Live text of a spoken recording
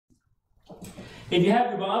If you have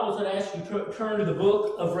your Bibles, I'd ask you to turn to the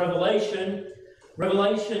book of Revelation,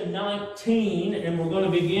 Revelation 19, and we're going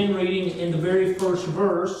to begin reading in the very first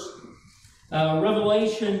verse.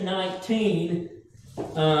 Revelation 19,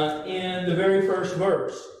 in the very first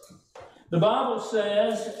verse. The Bible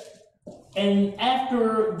says, "And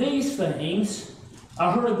after these things,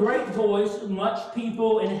 I heard a great voice of much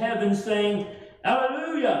people in heaven saying,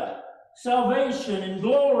 Alleluia! Salvation and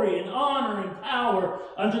glory and honor and power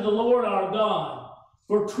unto the Lord our God.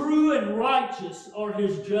 For true and righteous are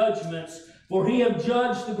his judgments, for he hath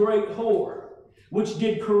judged the great whore, which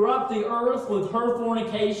did corrupt the earth with her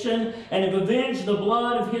fornication, and have avenged the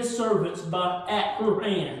blood of his servants at her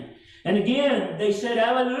hand. And again they said,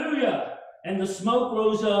 Alleluia! And the smoke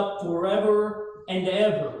rose up forever and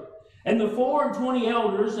ever. And the 24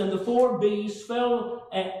 elders and the 4 beasts fell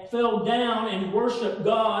down and worshipped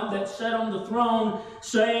God that sat on the throne,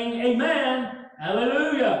 saying, Amen,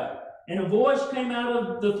 Alleluia. And a voice came out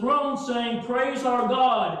of the throne, saying, Praise our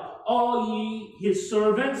God, all ye his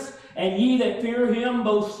servants, and ye that fear him,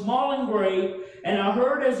 both small and great. And I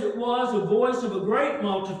heard as it was a voice of a great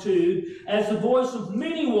multitude, as the voice of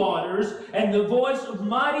many waters, and the voice of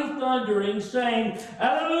mighty thunderings, saying,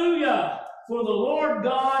 Alleluia! For the Lord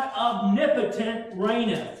God omnipotent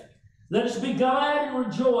reigneth. Let us be glad and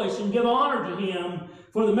rejoice and give honor to him,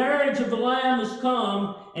 for the marriage of the Lamb is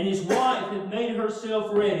come, and his wife hath made herself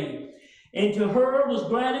ready. And to her was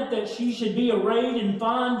granted that she should be arrayed in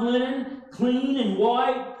fine linen, clean and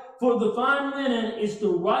white, for the fine linen is the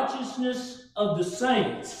righteousness of the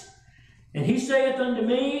saints. And he saith unto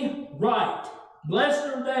me, Right, blessed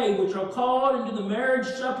are they which are called into the marriage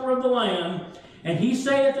supper of the Lamb. And he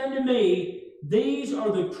saith unto me, These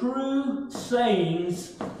are the true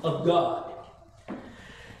sayings of God.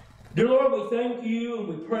 Dear Lord, we thank you and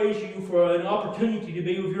we praise you for an opportunity to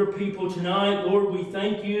be with your people tonight. Lord, we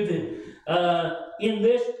thank you that in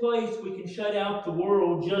this place we can shut out the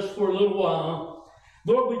world just for a little while.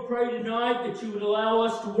 Lord, we pray tonight that you would allow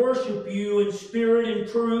us to worship you in spirit and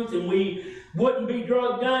truth, and we wouldn't be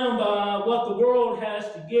drugged down by what the world has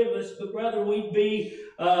to give us, but rather we'd be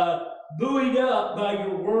buoyed up by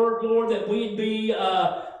your word, Lord, that we'd be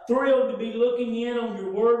thrilled to be looking in on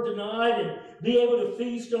your word tonight and be able to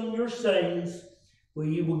feast on your sayings.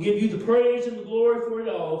 We will give you the praise and the glory for it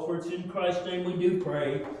all, for it's in Christ's name we do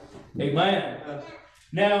pray. Amen.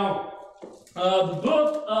 Now, the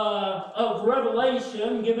book of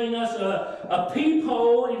Revelation, giving us a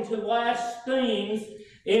peephole into last things,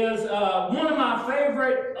 is one of my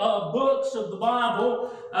favorite books of the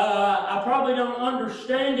Bible. I probably don't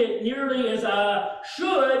understand it nearly as I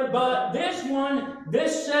should, but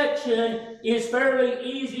this section is fairly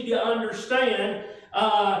easy to understand.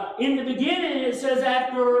 In the beginning it says,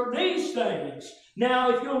 after these things.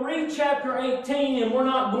 Now, if you'll read chapter 18, and we're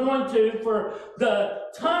not going to for the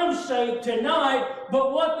time's sake tonight,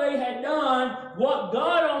 but what they had done, what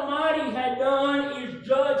God Almighty had done, is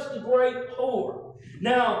judge the great whore.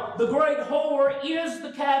 Now, the great whore is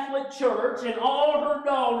the Catholic Church and all her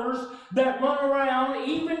daughters that run around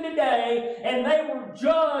even today, and they were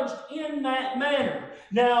judged in that manner.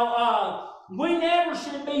 Now, we never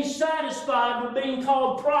should be satisfied with being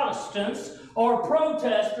called Protestants or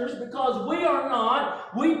protesters, because we are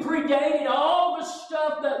not. We predated all the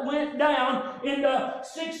stuff that went down in the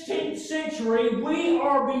 16th century. We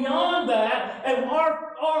are beyond that, and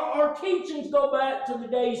our teachings go back to the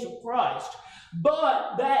days of Christ.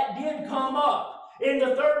 But that did come up. In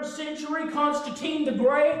the 3rd century, Constantine the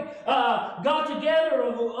Great got together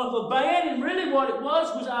of a band, and really what it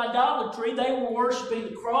was idolatry. They were worshiping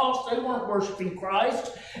the cross. They weren't worshiping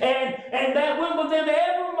Christ. And that went with them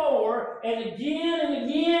evermore, and again and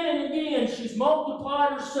again and again. She's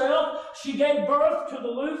multiplied herself. She gave birth to the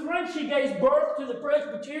Lutherans. She gave birth to the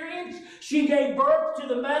Presbyterians. She gave birth to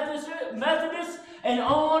the Methodists, and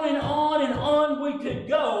on and on and on we could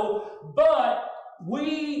go. But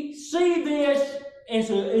we see this as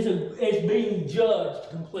being judged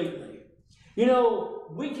completely. You know,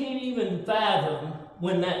 we can't even fathom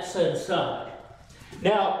when that's set aside.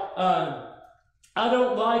 Now, I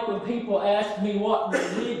don't like when people ask me what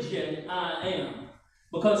religion I am.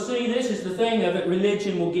 Because, see, this is the thing of it.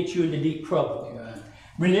 Religion will get you into deep trouble. Right.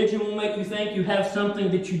 Religion will make you think you have something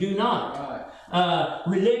that you do not. Right.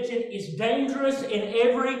 Religion is dangerous in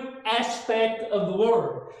every aspect of the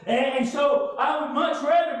word. And so I would much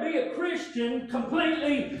rather be a Christian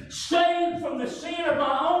completely saved from the sin of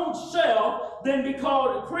my own self than be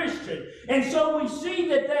called a Christian. And so we see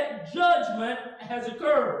that judgment has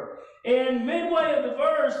occurred. In midway of the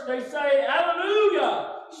verse, they say,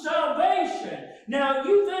 Alleluia, salvation. Now,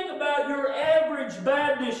 you think about your average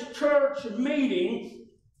Baptist church meeting,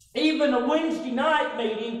 even even a Wednesday night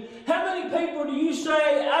meeting, how many people do you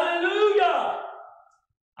say, Alleluia?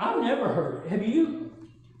 I've never heard it. Have you?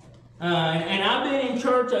 And I've been in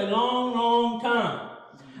church a long, long time.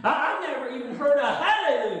 I've never even heard a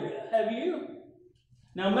hallelujah. Have you?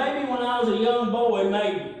 Now, maybe when I was a young boy,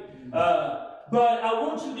 maybe. But I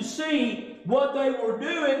want you to see what they were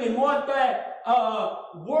doing, and what that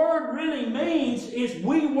word really means is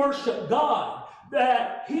we worship God.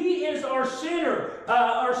 That He is our center,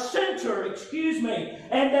 and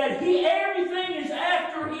that everything is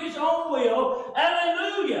after His own will.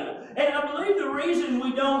 Hallelujah. And I believe the reason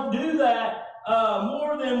we don't do that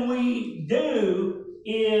more than we do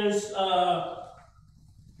is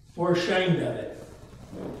we're ashamed of it.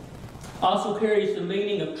 Also carries the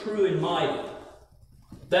meaning of true and mighty.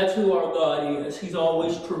 That's who our God is. He's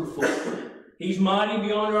always truthful. He's mighty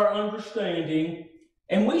beyond our understanding,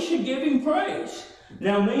 and we should give Him praise.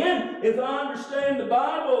 Now, men, if I understand the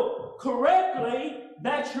Bible correctly,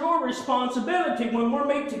 that's your responsibility. When we're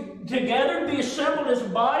meeting together, be assembled as a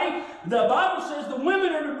body, the Bible says the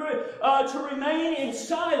women are to remain in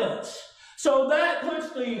silence. So that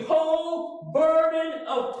puts the whole burden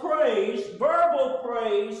of praise, verbal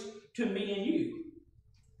praise, to me and you.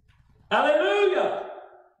 Hallelujah!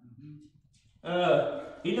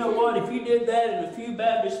 You know what? If you did that in a few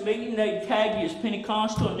Baptist meetings, they'd tag you as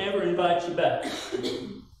Pentecostal and never invite you back.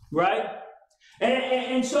 Right?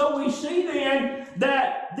 And so we see then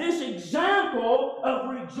that this example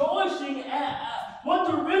of rejoicing, what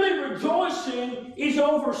they're really rejoicing is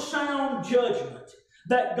over sound judgment.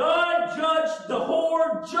 That God judged the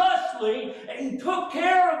whore justly and took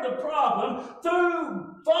care of the problem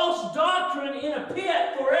through false doctrine in a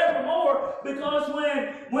pit forevermore. Because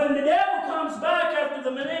when the devil comes back after the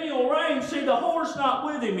millennial reign, see, the whore's not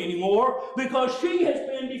with him anymore because she has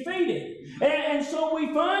been defeated. And so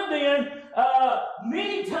we find then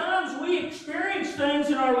many times we experience things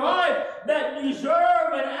in our life that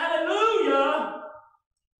deserve an hallelujah,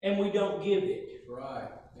 and we don't give it. Right.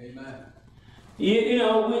 Amen. You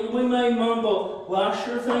know, we may mumble, well, I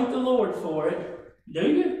sure thank the Lord for it. Do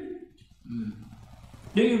you?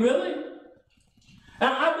 Do you really?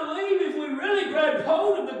 I believe if we really grabbed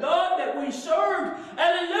hold of the God that we served,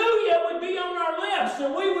 hallelujah would be on our lips,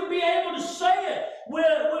 and we would be able to say it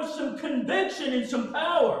with some conviction and some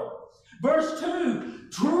power. Verse 2,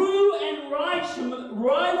 true and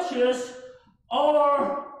righteous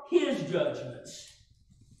are His judgments.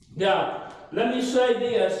 Now, let me say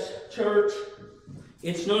this, church.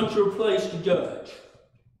 It's not your place to judge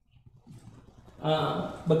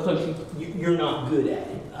because you're not good at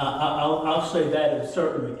it. I'll say that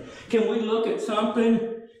certainly. Can we look at something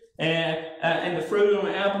and the fruit on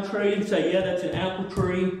an apple tree and say, yeah, that's an apple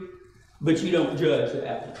tree, but you don't judge the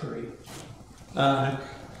apple tree?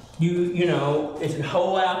 You know, is it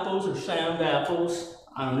whole apples or sound apples?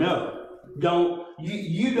 I don't know.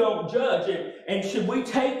 You don't judge it. And should we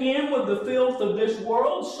take in with the filth of this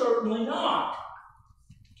world? Certainly not.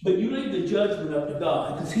 But you leave the judgment up to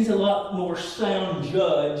God, because He's a lot more sound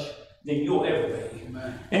judge than you'll ever be.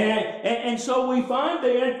 Amen. And so we find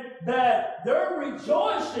then that they're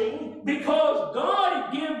rejoicing because God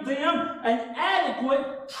had given them an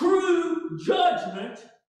adequate, true judgment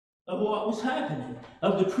of what was happening,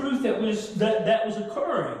 of the truth that was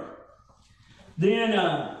occurring. Then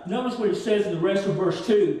notice what it says in the rest of verse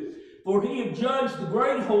 2. For He had judged the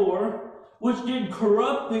great whore, which did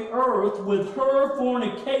corrupt the earth with her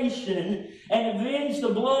fornication, and avenged the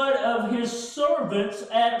blood of His servants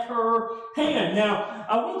at her hand. Now,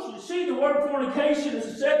 I want you to see the word fornication as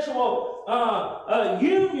a sexual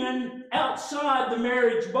union outside the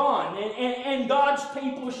marriage bond. And God's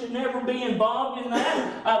people should never be involved in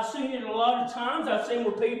that. I've seen it a lot of times. I've seen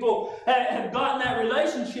where people have gotten that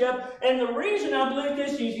relationship. And the reason I believe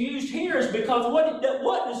this is used here is because what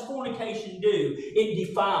does fornication do? It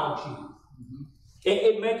defiles you.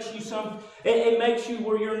 It makes you it makes you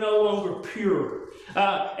where you're no longer pure.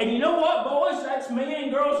 And you know what, boys? That's men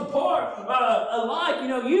and girls alike. You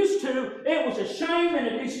know, used to, it was a shame and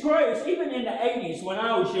a disgrace. Even in the 80s when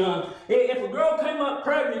I was young, if a girl came up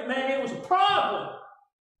pregnant, man, it was a problem.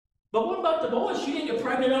 But what about the boys? She didn't get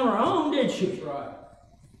pregnant on her own, did she? That's right.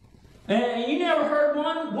 And you never heard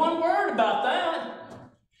one word about that.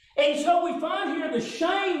 And so we find here the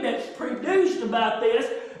shame that's produced about this,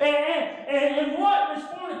 and what does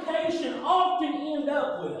fornication often end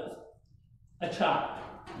up with? A child.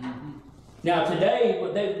 Mm-hmm. Now today,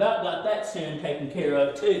 they've about got that sin taken care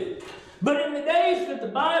of too. But in the days that the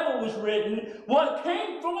Bible was written, what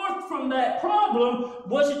came forth from that problem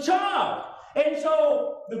was a child. And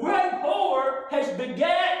so the great whore has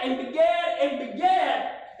begat and begat and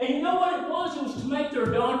begat. And you know what it was? It was to make their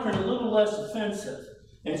doctrine a little less offensive.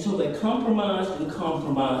 And so they compromised and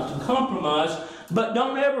compromised and compromised. But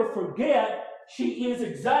don't ever forget, she is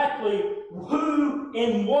exactly who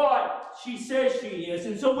and what she says she is.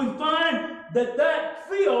 And so we find that that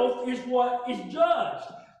filth is what is judged.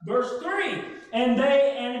 Verse 3, and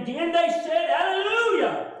again they said,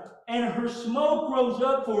 Alleluia! And her smoke rose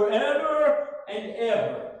up forever and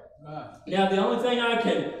ever. Right. Now the only thing I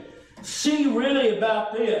can see really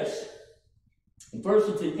about this, first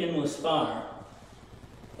it's an endless fire.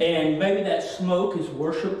 And maybe that smoke is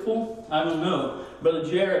worshipful. I don't know. Brother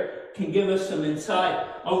Jared can give us some insight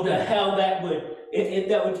on how that would, if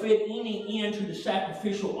that would fit any end to the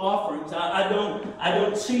sacrificial offerings. I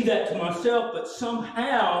don't see that to myself, but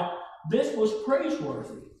somehow this was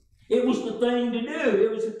praiseworthy. It was the thing to do. It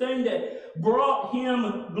was the thing that brought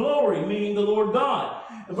him glory, meaning the Lord God.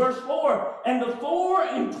 Verse 4, and the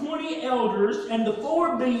 24 elders and the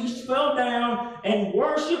 4 beasts fell down and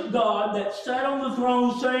worshiped God that sat on the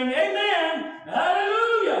throne, saying, Amen,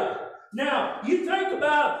 Hallelujah. Now, you think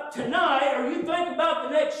about tonight, or you think about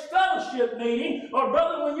the next fellowship meeting, or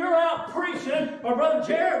brother, when you're out preaching, or Brother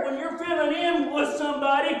Jared, when you're filling in with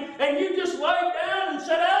somebody, and you just laid down and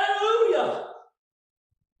said, Hallelujah.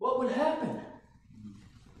 What would happen?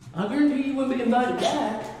 I guarantee you wouldn't be invited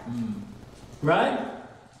back. Right?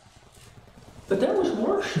 But that was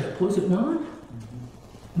worship, was it not?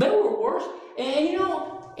 They were worship. And you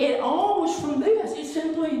know, it all was from this. It's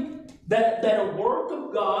simply that a work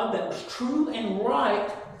of God that was true and right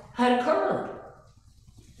had occurred.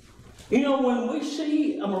 You know, when we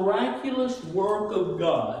see a miraculous work of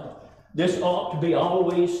God, this ought to be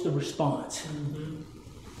always the response.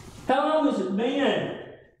 How long has it been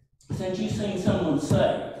since you've seen someone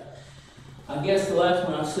saved? I guess the last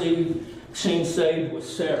one I seen saved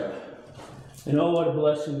was Sarah. And oh, what a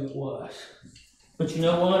blessing it was. But you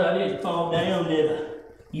know what? I didn't fall down, did I?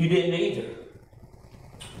 You didn't either.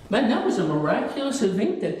 Man, that was a miraculous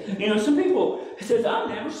event. That, you know, some people say, I've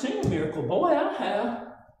never seen a miracle. Boy, I have.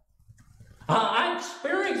 I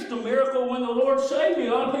experienced a miracle when the Lord saved me.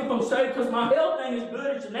 A lot of people say, because my health ain't as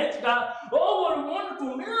good as the next guy. Oh, what a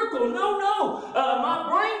wonderful miracle. No. My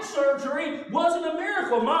brain surgery wasn't a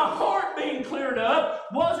miracle. My heart being cleared up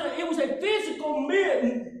wasn't. It was a physical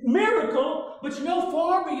miracle. But you know,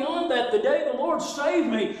 far beyond that, the day the Lord saved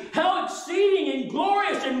me, how exceeding and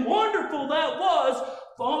glorious and wonderful that was,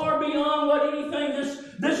 far beyond what anything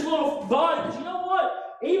this little body. Because you know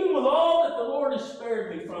what? Even with all that the Lord has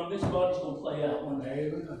spared me from, this body's going to play out one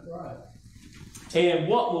day. That's right. And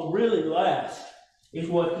what will really last is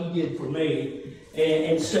what He did for me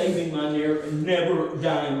and saving my never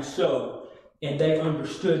dying soul. And they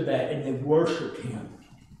understood that and they worshiped Him.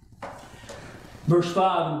 Verse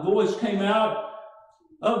 5, and a voice came out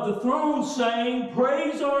of the throne saying,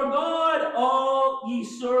 Praise our God, all ye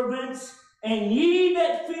servants, and ye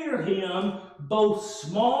that fear Him, both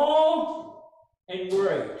small and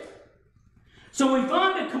great. So we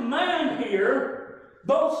find a command here,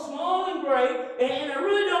 both small and great, and I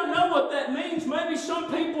really don't know what that means. Maybe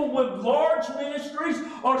some people with large ministries,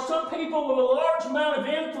 or some people with a large amount of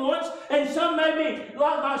influence, and some maybe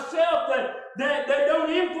like myself that don't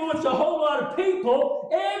influence a whole lot of people.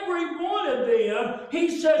 Every one of them,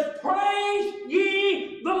 He says, Praise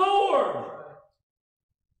ye the Lord.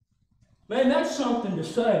 Man, that's something to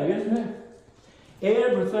say, isn't it?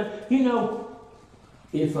 Everything. You know,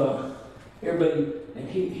 if everybody, and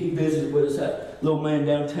he visited with us, that little man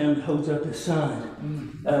downtown that holds up his sign.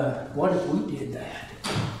 What if we did that?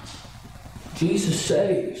 Jesus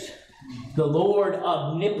saves. The Lord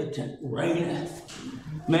omnipotent reigneth.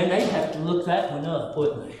 Man, they'd have to look that one up,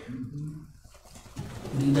 wouldn't they?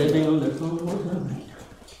 They'd be on their phone, what's that mean?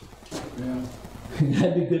 Yeah.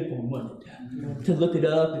 That'd be good for them, wouldn't it? Yeah. To look it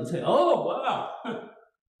up and say, oh, wow.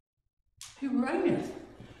 He reigneth.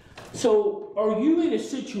 So, are you in a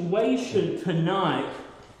situation tonight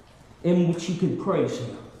in which you can praise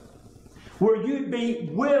Him? Where you'd be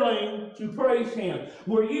willing to praise Him?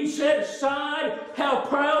 Where you'd set aside how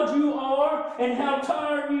proud you are and how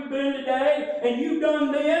tired you've been today, and you've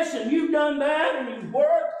done this and you've done that and you've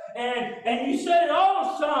worked, and you set it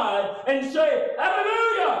all aside and say,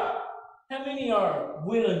 Hallelujah! How many are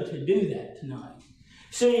willing to do that tonight?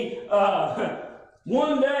 See,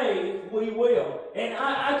 one day we will. And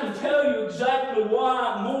I can tell you exactly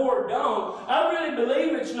why more don't. I really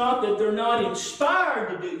believe it's not that they're not inspired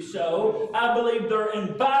to do so. I believe they're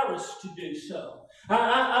embarrassed to do so.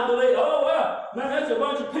 I believe, oh, well, man, that's a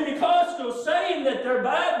bunch of Pentecostals saying that they're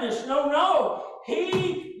Baptists. No.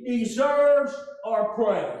 He deserves our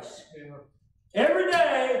praise. Yeah. Every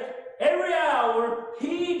day, every hour.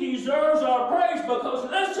 He deserves our praise because,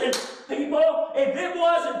 listen, people, if it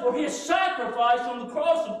wasn't for His sacrifice on the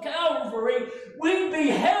cross of Calvary, we'd be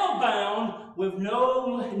hell-bound with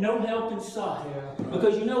no help in sight.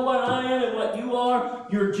 Because you know what I am and what you are?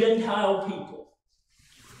 You're Gentile people.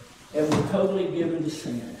 And we're totally given to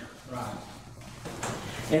sin. Right.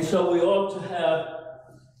 And so we ought to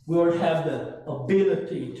have the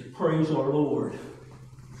ability to praise our Lord.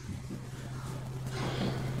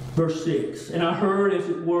 Verse 6, and I heard, as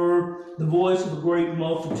it were, the voice of a great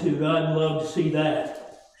multitude. I'd love to see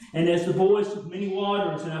that. And as the voice of many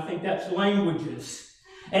waters, and I think that's languages.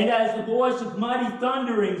 And as the voice of mighty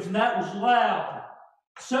thunderings, and that was loud,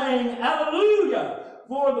 saying, Alleluia,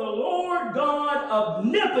 for the Lord God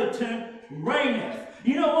omnipotent reigneth.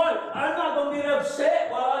 You know what? I'm not going to get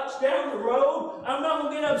upset while it's down the road. I'm not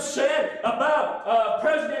going to get upset about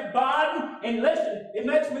President Biden. And listen, it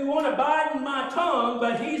makes me want to bite my tongue,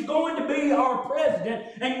 but he's going to be our president.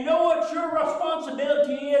 And you know what your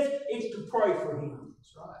responsibility is? It's to pray for him.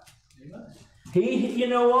 That's right. Amen. You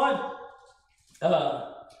know what?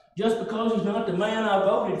 Just because he's not the man I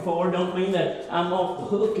voted for, don't mean that I'm off the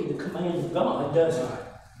hook in the command of God, does it?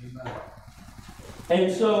 Amen.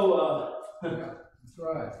 And so, That's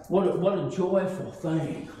right. What a joyful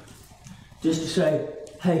thing. Just to say,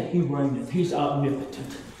 hey, He reigneth. He's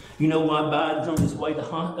omnipotent. You know why Biden's on his way to the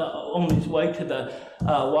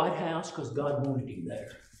White House? Because God wanted him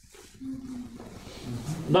there.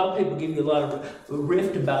 A lot of people give you a lot of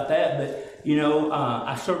rift about that, but you know,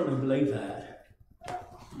 I certainly believe that.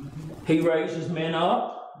 He raises men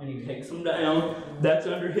up and He takes them down. That's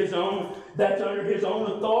under His own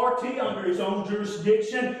authority, under His own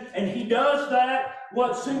jurisdiction, and He does that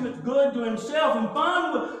what seemeth good to Himself.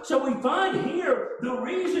 And so we find here the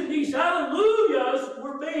reason these hallelujahs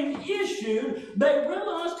were being issued. They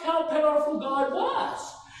realized how powerful God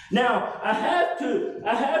was. Now, I have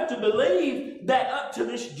to believe that up to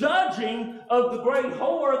this judging of the great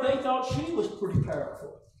whore, they thought she was pretty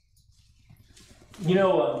powerful. You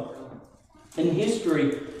know, in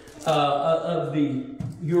history of the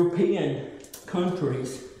European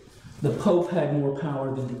countries, the Pope had more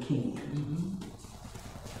power than the king.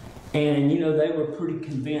 And, you know, they were pretty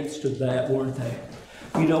convinced of that, weren't they?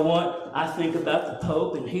 You know what? I think about the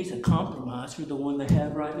Pope, and he's a compromise with the one they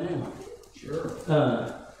have right now. Sure.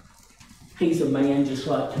 He's a man just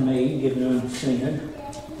like to me, given unto sin.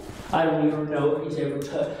 I don't even know if he's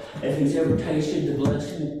ever tasted the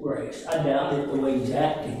blessing of grace. I doubt it the way he's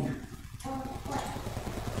acting.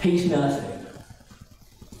 He's nothing.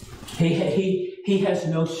 He has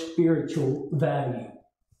no spiritual value.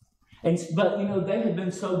 But you know, they had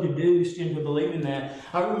been so deduced into believing that.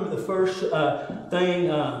 I remember the first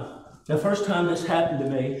time this happened to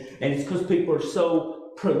me, and it's because people are so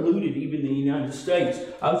polluted, even in the United States.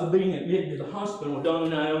 I was being admitted to the hospital. Dawn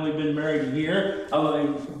and I had only been married a year.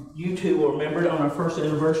 You two will remember it, on our first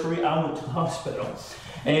anniversary, I went to the hospital.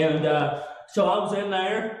 And so I was in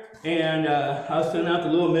there, and I was filling out the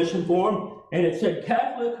little admission form, and it said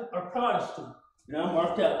Catholic or Protestant. And I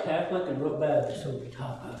marked out Catholic and wrote Baptist over the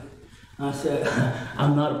top of it. I said,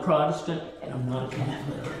 I'm not a Protestant, and I'm not a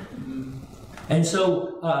Catholic. And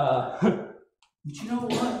so, but you know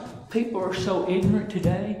what? People are so ignorant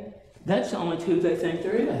today. That's the only two they think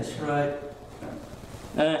there is. Right.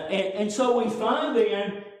 And so we find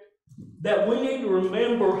then that we need to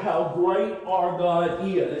remember how great our God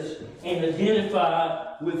is and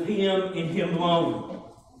identify with Him and Him alone.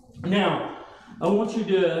 Now, I want you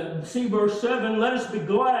to see verse 7. Let us be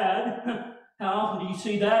glad. How often do you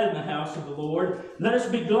see that in the house of the Lord? Let us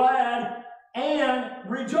be glad and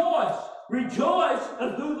rejoice. Rejoice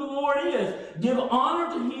of who the Lord is. Give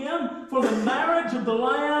honor to Him, for the marriage of the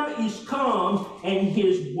Lamb is come, and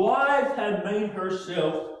His wife had made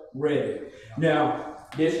herself ready. Now,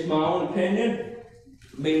 this is my own opinion.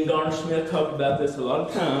 Me and Garner Smith talked about this a lot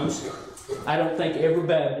of times. I don't think every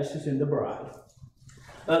Baptist is in the bride.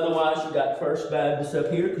 Otherwise, you got First Baptist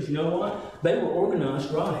up here, because you know what? They were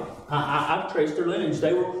organized right. I've traced their lineage.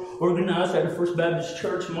 They were organized at the First Baptist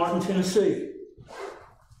Church in Martin, Tennessee.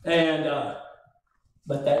 And,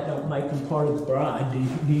 but that don't make them part of the bride.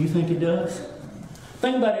 Do you think it does?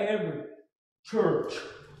 Think about every church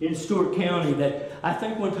in Stewart County that, I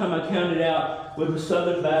think one time I counted out with the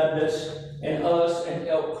Southern Baptist and us and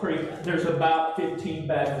Elk Creek, there's about 15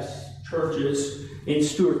 Baptist churches in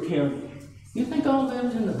Stewart County. You think all of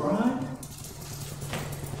them's in the bride?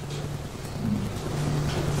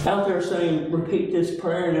 Out there saying, repeat this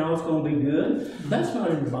prayer and now it's going to be good. That's not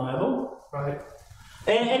in the Bible. Right.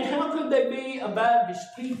 And how could they be a Baptist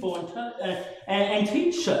people and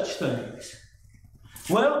teach such things?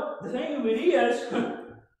 Well, the thing of it is,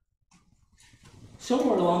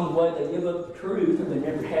 somewhere along the way they give up the truth and they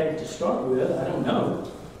never had it to start with. I don't know.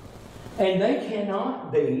 And they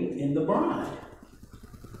cannot be in the bride.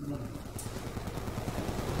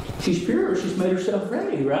 She's pure. She's made herself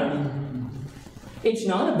ready, right? It's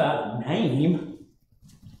not about a name.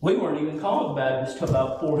 We weren't even called Baptists until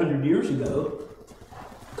about 400 years ago.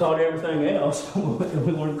 Called everything else.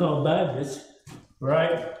 We weren't called Baptists,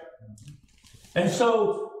 right? And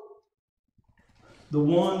so, the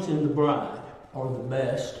ones in the bride are the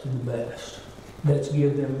best of the best. Let's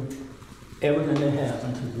give them everything they have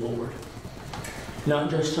unto the Lord. Not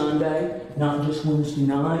just Sunday, not just Wednesday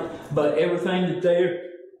night, but everything that they're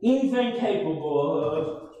anything capable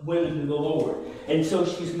of winning to the Lord. And so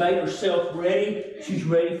she's made herself ready. She's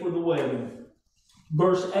ready for the wedding.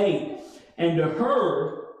 Verse 8, and to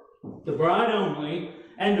her, the bride only,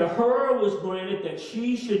 and to her was granted that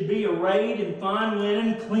she should be arrayed in fine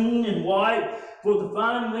linen, clean and white, for the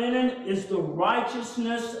fine linen is the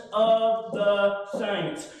righteousness of the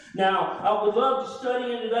saints. Now, I would love to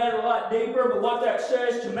study into that a lot deeper, but what that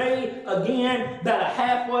says to me, again, that a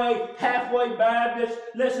halfway Baptist,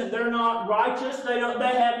 listen, they're not righteous. They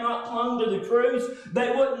have not clung to the truth. They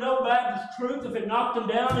wouldn't know Baptist truth if it knocked them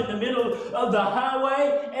down in the middle of the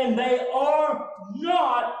highway, and they are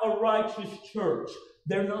not a righteous church.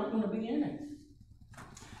 They're not going to be in it.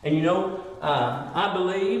 And you know, I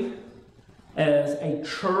believe as a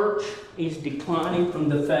church is declining from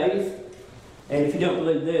the faith, and if you don't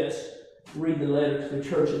believe this, read the letter to the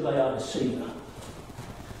church at Laodicea.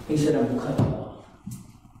 He said, I'm going to cut it off.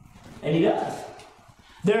 And he does.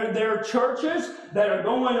 There are churches that are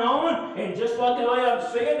going on, and just like in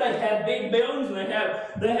Laodicea, they have big buildings, and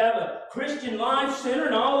they have a Christian Life Center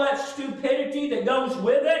and all that stupidity that goes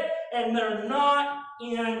with it, and they're not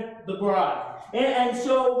in the bride. And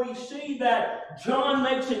so we see that John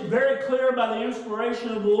makes it very clear by the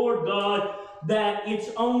inspiration of the Lord God that it's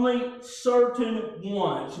only certain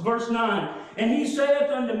ones. Verse 9, and he saith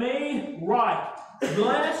unto me, right,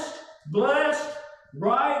 blessed,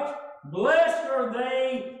 right, blessed are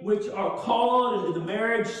they which are called into the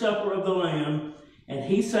marriage supper of the Lamb. And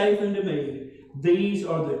he saith unto me, these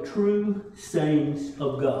are the true saints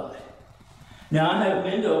of God. Now, I haven't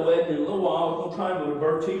been to a wedding in a little while. I'm going to try to go to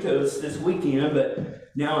Bertito's this weekend, but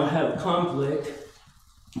now I have a conflict.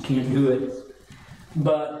 I can't do it.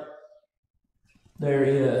 But there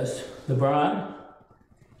he is, the bride,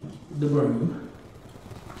 the groom,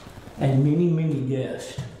 and many, many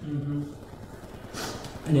guests.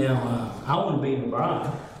 Now, I want to be the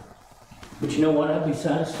bride, but you know what? I'd be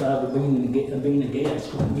satisfied with being a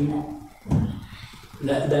guest, wouldn't you?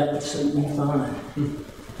 That would suit me fine.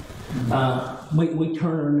 We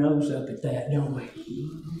turn our nose up at that, don't we?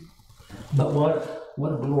 But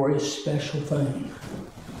what a glorious, special thing.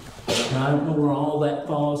 Now, I don't know where all that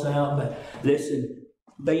falls out, but listen,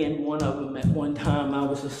 being one of them at one time, I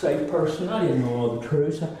was a safe person. I didn't know all the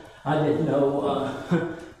truths. I didn't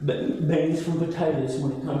know beans from potatoes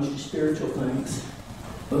when it comes to spiritual things.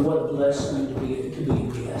 But what a blessed thing to be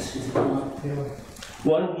a guest, is it not?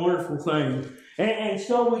 What a wonderful thing. And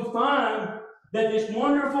so we find that this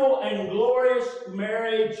wonderful and glorious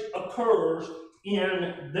marriage occurs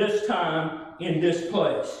in this time, in this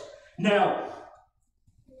place. Now,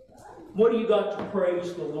 what do you got to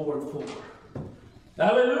praise the Lord for?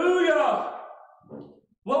 Hallelujah!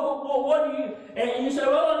 What do you, and you say,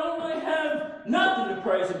 well, I don't really have nothing to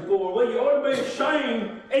praise Him for. Well, you ought to be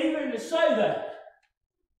ashamed even to say that.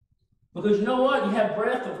 Because you know what? You have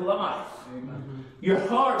breath of life. Amen. Your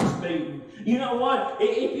heart's beating. You know what?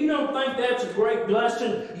 If you don't think that's a great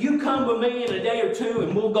blessing, you come with me in a day or two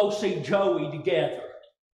and we'll go see Joey together.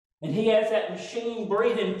 And he has that machine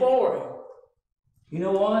breathing for him. You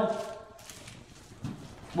know what?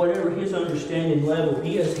 Whatever his understanding level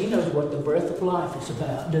is, he knows what the breath of life is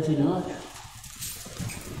about, does he not?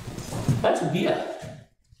 That's a gift.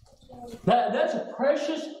 That's a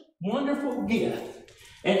precious, wonderful gift.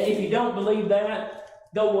 And if you don't believe that,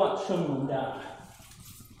 go watch someone die.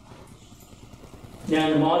 Now,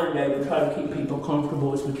 in the modern day, we try to keep people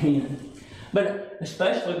comfortable as we can. But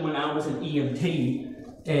especially when I was an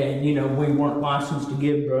EMT, and, you know, we weren't licensed to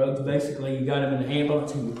give drugs. Basically, you got them in an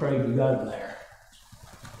ambulance and you prayed you got them there.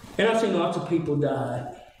 And I've seen lots of people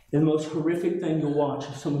die. The most horrific thing you'll watch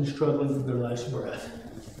is someone struggling for their last breath.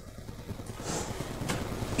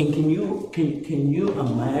 And can you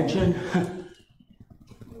imagine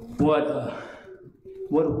what a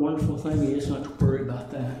wonderful thing it is not to worry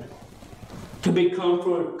about that? To be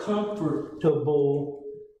comfortable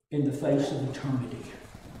in the face of eternity.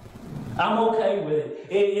 I'm okay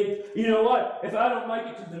with it. You know what? If I don't make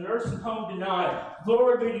it to the nursing home tonight,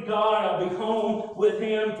 glory be to God, I'll be home with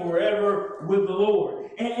Him forever with the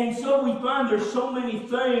Lord. And so we find there's so many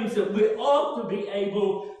things that we ought to be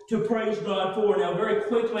able to praise God for. Now, very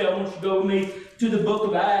quickly, I want you to go with me to the book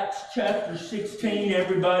of Acts, chapter 16.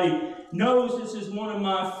 Everybody knows this is one of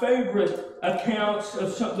my favorite accounts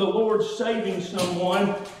of the Lord saving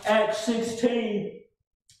someone. Acts 16.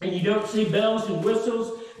 And you don't see bells and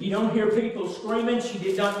whistles. You don't hear people screaming. She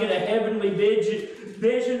did not get a heavenly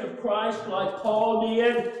vision of Christ like Paul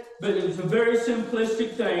did. But it was a very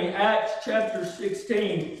simplistic thing. Acts chapter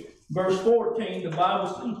 16, verse 14, the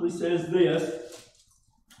Bible simply says this.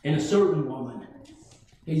 And a certain woman.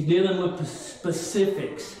 He's dealing with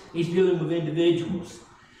specifics. He's dealing with individuals.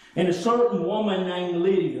 And a certain woman named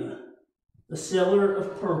Lydia, the seller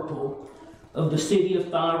of purple of the city of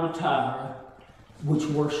Thyatira, which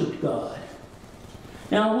worshipped God.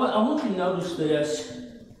 Now, I want you to notice this,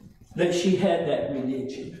 that she had that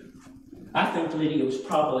religion. I think Lydia was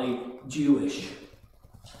probably Jewish.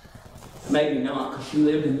 Maybe not, because she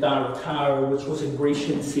lived in Thyatira, which was a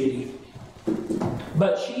Grecian city.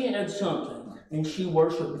 But she had something, and she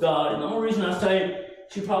worshipped God. And the only reason I say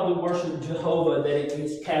she probably worshipped Jehovah, that it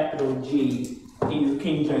is capital G in your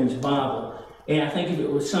King James Bible. And I think if it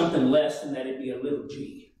was something less than that, it'd be a little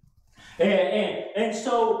g. And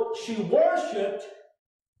so she worshipped,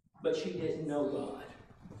 but she didn't know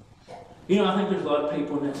God. You know, I think there's a lot of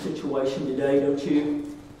people in that situation today, don't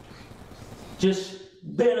you? Just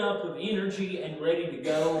bent up with energy and ready to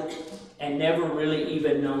go and never really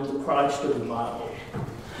even known the Christ of the Bible.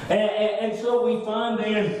 And so we find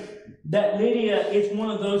then that Lydia is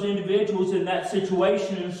one of those individuals in that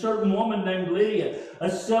situation. And a certain woman named Lydia, a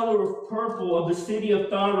seller of purple of the city of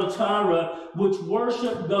Thyatira, which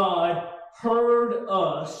worshipped God, heard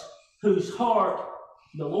us, whose heart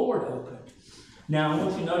the Lord opened. Now, I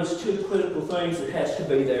want you to notice two critical things that has to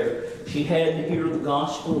be there. She had to hear the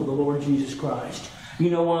gospel of the Lord Jesus Christ. You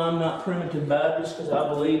know why I'm not primitive Baptist? Because I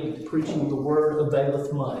believe that the preaching of the word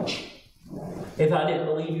availeth much. If I didn't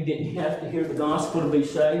believe you didn't have to hear the gospel to be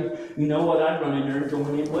saved, you know what? I'd run in there and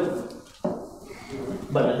join in with them.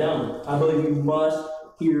 But I don't. I believe you must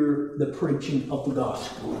hear the preaching of the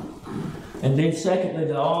gospel. And then secondly,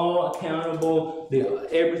 they're all accountable.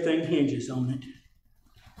 Everything hinges on it.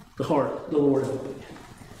 The heart, the Lord opened.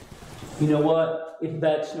 You know what? If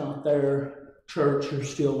that's not there, church, you're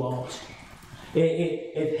still lost.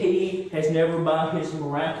 If He has never by His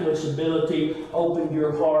miraculous ability opened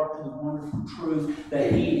your heart to the wonderful truth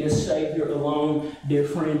that He is Savior alone, dear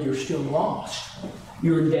friend, you're still lost.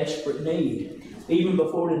 You're in desperate need. Even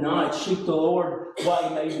before tonight, seek the Lord while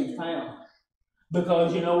He may be found.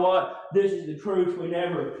 Because you know what? This is the truth. We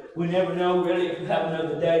never know really if we have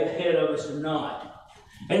another day ahead of us or not.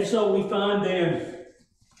 And so we find then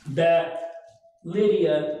that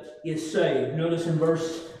Lydia is saved. Notice in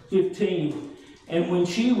verse 15, and when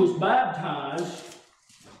she was baptized,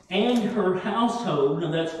 and her household,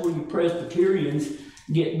 now that's where you Presbyterians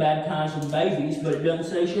get baptizing babies, but it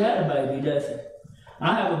doesn't say she had a baby, does it?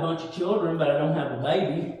 I have a bunch of children, but I don't have a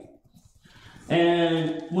baby.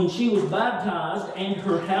 And when she was baptized and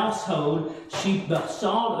her household, she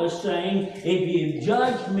besought us, saying, if you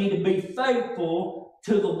judged me to be faithful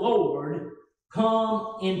to the Lord,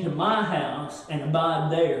 come into my house and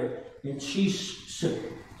abide there. And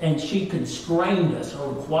she constrained us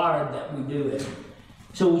or required that we do it.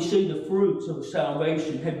 So we see the fruits of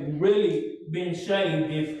salvation. Have you really been saved?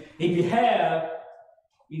 If you have,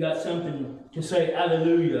 you got something to say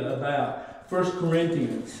Alleluia about. 1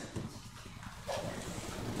 Corinthians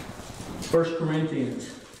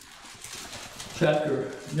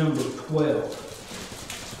chapter number 12.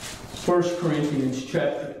 1 Corinthians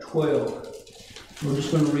chapter 12. We're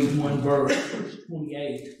just going to read one verse, verse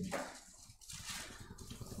 28.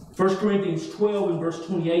 1 Corinthians 12 and verse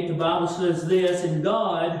 28, the Bible says this, and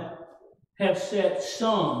God have set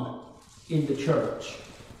some in the church.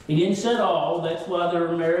 He didn't set all, that's why they're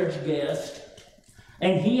a marriage guest.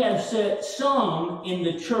 And He has set some in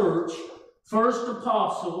the church, first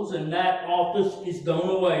apostles, and that office is done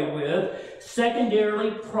away with.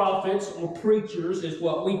 Secondarily, prophets or preachers is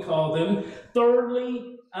what we call them.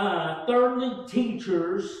 Thirdly,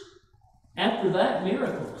 teachers. After that,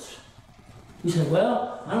 miracles. You say,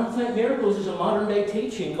 well, I don't think miracles is a modern day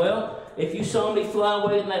teaching. Well, if you saw me fly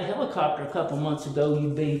away in that helicopter a couple months ago,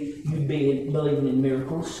 you'd be believing in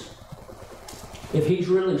miracles. If He's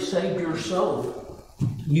really saved your soul,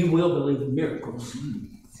 you will believe in miracles.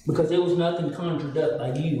 Because there was nothing conjured up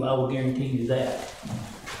by you, I will guarantee you that.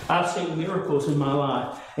 I've seen miracles in my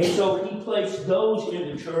life. And so he placed those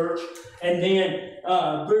in the church. And then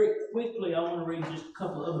very quickly, I want to read just a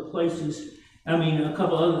couple other places. A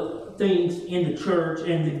couple other things in the church.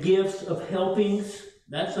 And the gifts of helpings.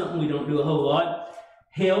 That's something we don't do a whole lot.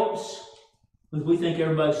 Helps. Because we think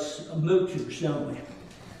everybody's moochers, don't we?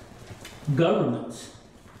 Governments.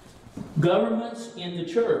 Governments in the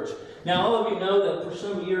church. Now, all of you know that for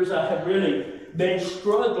some years I have really been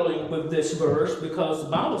struggling with this verse because the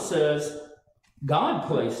Bible says God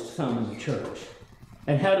placed some in the church.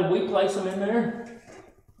 And how do we place them in there?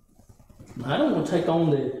 I don't want to take on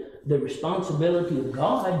the responsibility of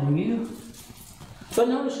God, do you? But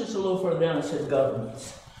notice just a little further down it says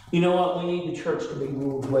governments. You know what? We need the church to be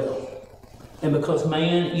ruled well. And because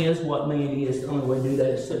man is what man is, the only way to do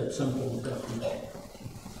that is set up some form of government.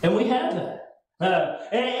 And we have that.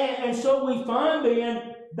 And so we find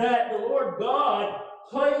then that the Lord God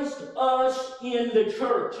placed us in the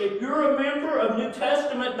church. If you're a member of New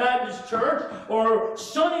Testament Baptist Church or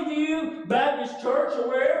Sunnyview Baptist Church or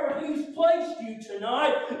wherever He's placed you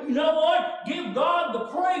tonight, you know what? Give God the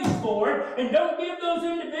praise for it, and don't give those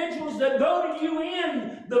individuals that voted you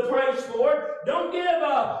in the praise for it. Don't give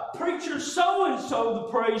preacher so-and-so the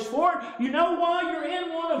praise for it. You know why you're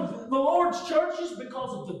in one of the Lord's churches?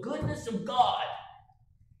 Because of the goodness of God.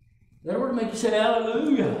 That were to make you say,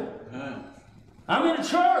 Alleluia. I'm in a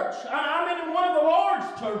church. I'm in one of the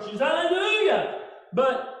Lord's churches. Hallelujah.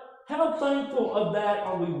 But how thankful of that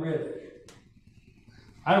are we really?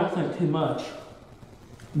 I don't think too much.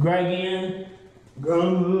 Drag in,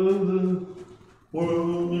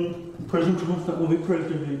 President Trump's not going to be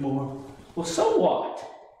president anymore. Well, so what?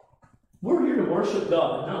 We're here to worship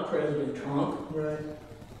God, not President Trump. Right.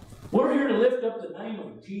 We're here to lift up the name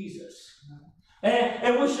of Jesus.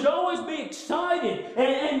 And we should always be excited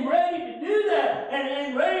and ready to do that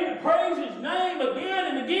and ready to praise His name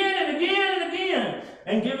again and again and again and again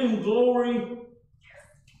and give Him glory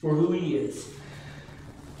for who He is.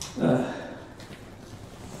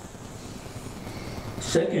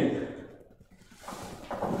 Second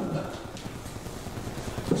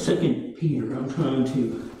Peter,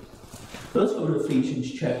 let's go to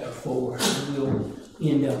Ephesians chapter 4 and we'll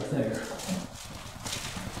end up there.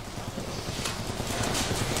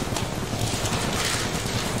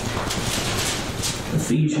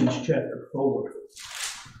 Ephesians chapter 4.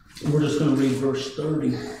 We're just going to read verse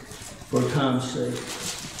 30 for time's sake.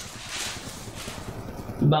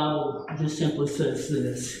 The Bible just simply says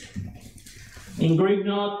this. And grieve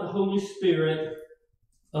not the Holy Spirit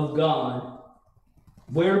of God,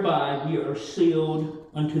 whereby ye are sealed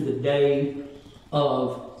unto the day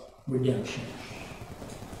of redemption.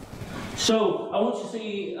 So, I want you to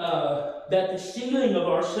see that the sealing of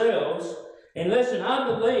ourselves. And listen, I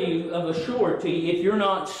believe of a surety, if you're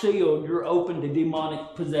not sealed, you're open to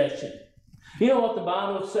demonic possession. You know what the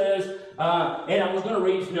Bible says? And I was going to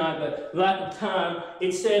read tonight, but lack of time.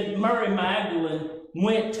 It said Mary Magdalene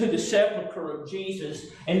went to the sepulchre of Jesus,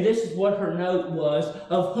 and this is what her note was,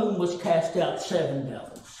 of whom was cast out 7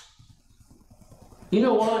 devils. You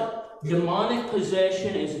know what? Demonic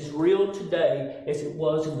possession is as real today as it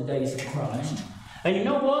was in the days of Christ. And you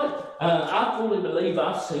know what? I fully believe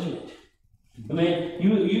I've seen it. I mean,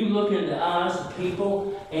 you look in the eyes of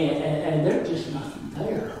people, and they're just nothing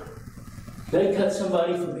there. They cut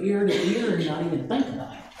somebody from ear to ear and not even think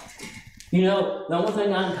about it. You know, the only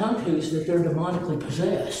thing I can come to is that they're demonically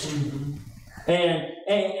possessed. Mm-hmm.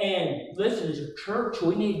 And listen, as a church,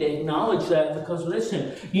 we need to acknowledge that because,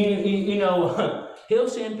 listen, you know, He'll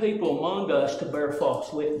send people among us to bear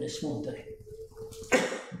false witness, won't they?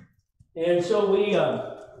 And so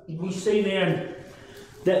we see then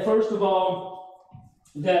that first of all,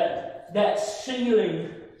 that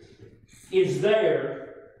sealing is there.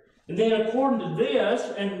 And then according to this,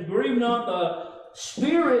 and grieve not the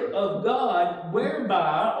Spirit of God,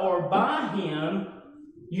 whereby or by Him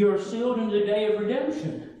you're sealed into the day of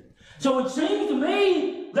redemption. So it seems to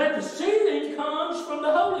me that the sealing comes from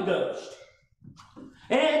the Holy Ghost.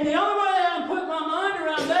 And the only way I can put my mind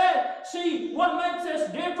around that, see, what makes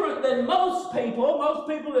us different than most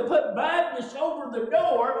people that put badness over the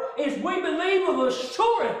door, is we believe of a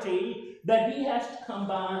surety that He has to come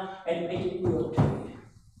by and make it real to you.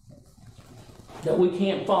 That we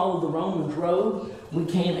can't follow the Romans road, we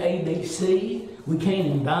can't ABC, we can't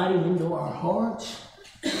invite Him into our hearts,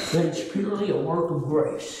 that it's purely a work of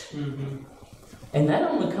grace. Mm-hmm. And that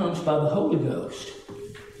only comes by the Holy Ghost.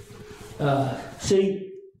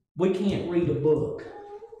 See, we can't read a book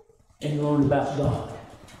and learn about God.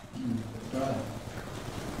 Right.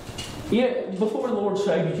 Yeah, before the Lord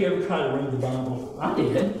saved, did you ever try to read the Bible? I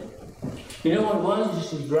did. You know what it was?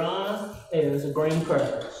 Just as dry as a green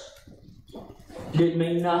cracker. Didn't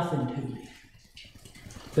mean nothing to me.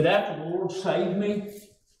 But after the Lord saved me,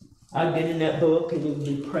 I'd get in that book and it would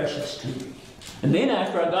be precious to me. And then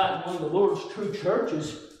after I got in one of the Lord's true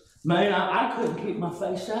churches, man, I couldn't keep my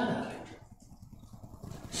face out of it.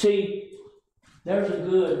 See, there's a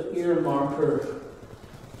good earmarker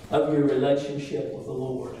of your relationship with the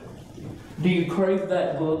Lord. Do you crave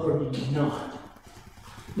that book or do you not?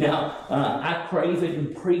 Now, I crave it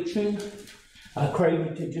in preaching. I crave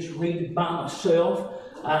it to just read it by myself.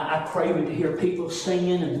 I crave it to hear people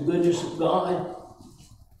singing and the goodness of God.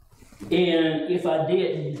 And if I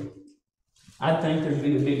didn't, I think there'd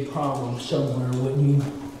be a big problem somewhere, wouldn't you?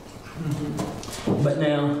 Mm-hmm. But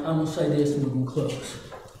now, I'm going to say this and we're going to close.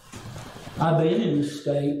 I've been in a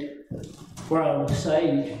state where I was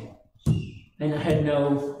saved and I had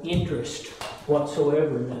no interest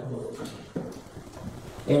whatsoever in that book.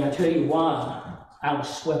 And I tell you why. I was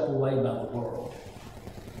swept away by the world.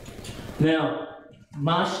 Now,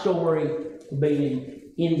 my story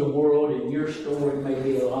being in the world and your story may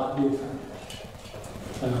be a lot different.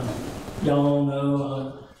 Y'all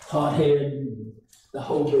know hothead and the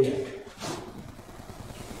whole bit.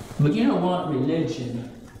 But you know what?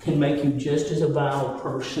 Religion can make you just as a vile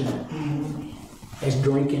person as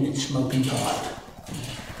drinking and smoking pot.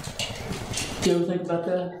 Do you ever think about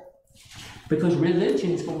that? Because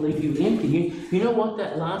religion is going to leave you empty. You know what,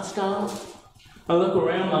 that lifestyle? I look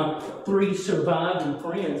around my 3 surviving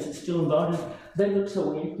friends that's still involved in it. They look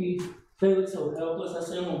so empty. They look so helpless. I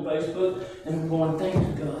see them on Facebook and I'm going, thank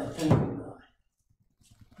you, God. Thank you,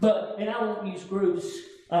 God. And I won't use groups,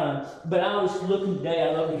 but I was looking today.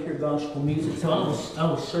 I love to hear gospel music. So I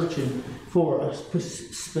was searching for a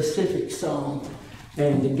specific song.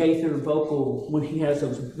 And the Gaither vocal, when he has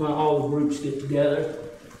all the groups get together.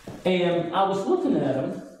 And I was looking at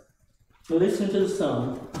them, listening to the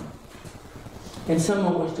song, and some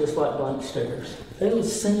of them was just like blank stares. They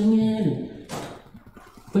was singing,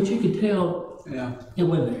 but you could tell it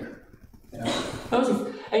wasn't there. Yeah.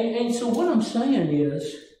 And so what I'm saying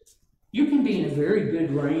is, you can be in a very good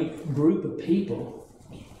group of people.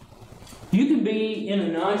 You can be in a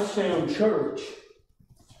nice sound church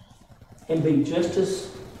and be just as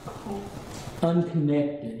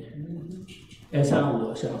unconnected as I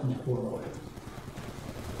was out in that world.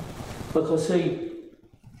 Because see,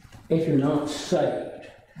 if you're not saved,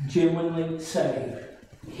 genuinely saved,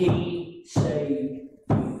 He saved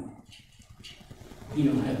you. You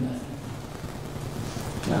don't have nothing.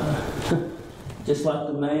 Just like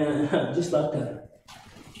the man, just like the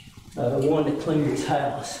one that cleaned his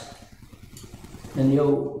house. And the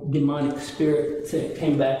old demonic spirit said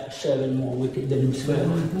came back to 7 more wicked than himself.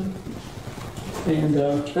 Mm-hmm. And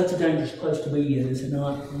that's a dangerous place to be in, is it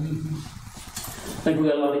not? Mm-hmm. I think we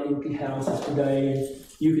got a lot of empty houses today, and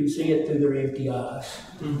you can see it through their empty eyes.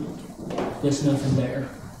 Mm-hmm. There's nothing there.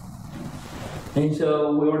 And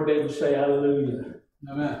so we ought to be able to say hallelujah.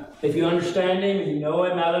 Amen. If you understand Him and you know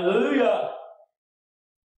Him, hallelujah.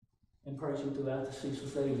 And praise Him throughout the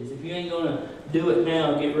ceaseless ages. If you ain't going to do it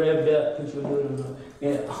now, get revved up because you'll do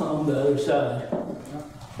it on the other side.